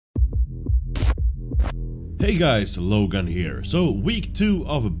Hey guys, Logan here. So week 2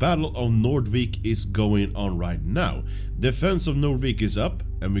 of Battle of Nordvik is going on right now. Defense of Nordvik is up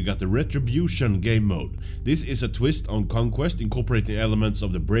and we got the Retribution game mode. This is a twist on Conquest, incorporating elements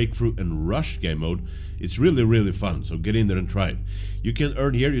of the Breakthrough and Rush game mode. It's really fun, so get in there and try it. You can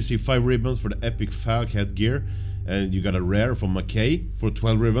earn here, you see 5 ribbons for the epic Falk headgear, and you got a rare from McKay for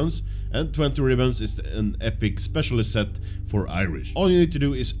 12 ribbons, and 20 ribbons is an epic specialist set for Irish. All you need to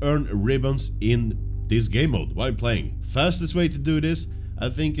do is earn ribbons in this game mode while playing. Fastest way to do this, I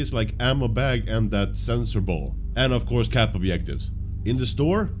think, is like ammo bag and that sensor ball. And of course cap objectives. In the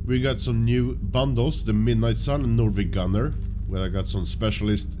store, we got some new bundles, the Midnight Sun and Nordvik Gunner, where I got some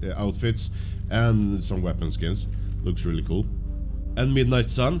specialist outfits and some weapon skins. Looks really cool. And Midnight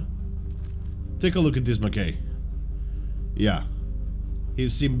Sun. Take a look at this McKay. Yeah.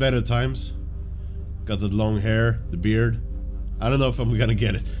 He's seen better times. Got the long hair, the beard. I don't know if I'm gonna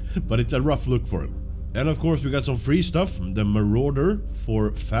get it, but it's a rough look for him. And of course we got some free stuff, the Marauder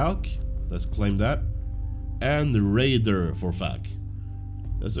for Falk, let's claim that, and the Raider for Falk.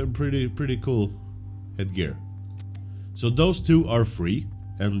 That's a pretty cool headgear. So those two are free,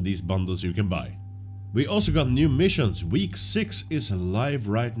 and these bundles you can buy. We also got new missions. Week 6 is live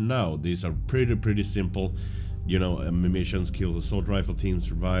right now. These are pretty simple, you know, missions. Kill assault rifle team,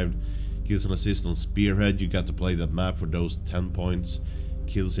 survived. Kills and assist on Spearhead, you got to play that map for those 10 points.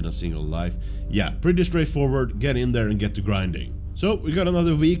 Kills in a single life. Yeah, pretty straightforward. Get in there and get to grinding. So we got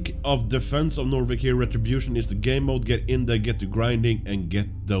another week of Defense of Nordvik here. Retribution is the game mode. Get in there, get to grinding, and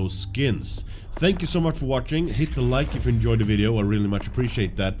get those skins. Thank you so much for watching. Hit the like if you enjoyed the video, I really much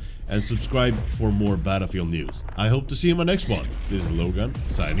appreciate that, and subscribe for more Battlefield news. I hope to see you in my next one. This is Logan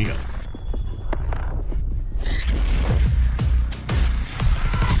signing out.